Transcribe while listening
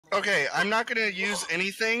Okay, I'm not gonna use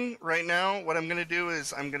anything right now. What I'm gonna do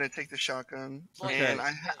is I'm gonna take the shotgun, and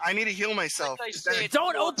I need to heal myself. Like say,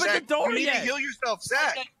 Don't open the door you yet. need to heal yourself,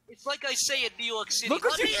 Zach. It's like I say in New York City. Look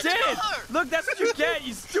what you did! Look, that's what you get,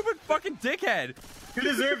 you stupid fucking dickhead. You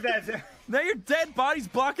deserve that, Zach. Now your dead body's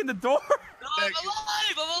blocking the door. No, I'm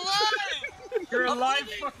alive! I'm alive! You're alive,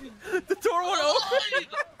 fucking. The door won't open.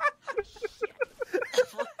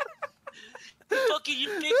 Fucking you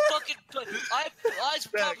big fucking. I have eyes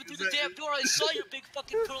popping through the damn door. I saw your big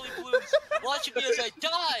fucking curly blues watching me as I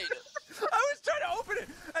died. I was trying to open it,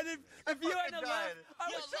 and if you hadn't left, I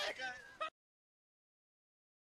was trying.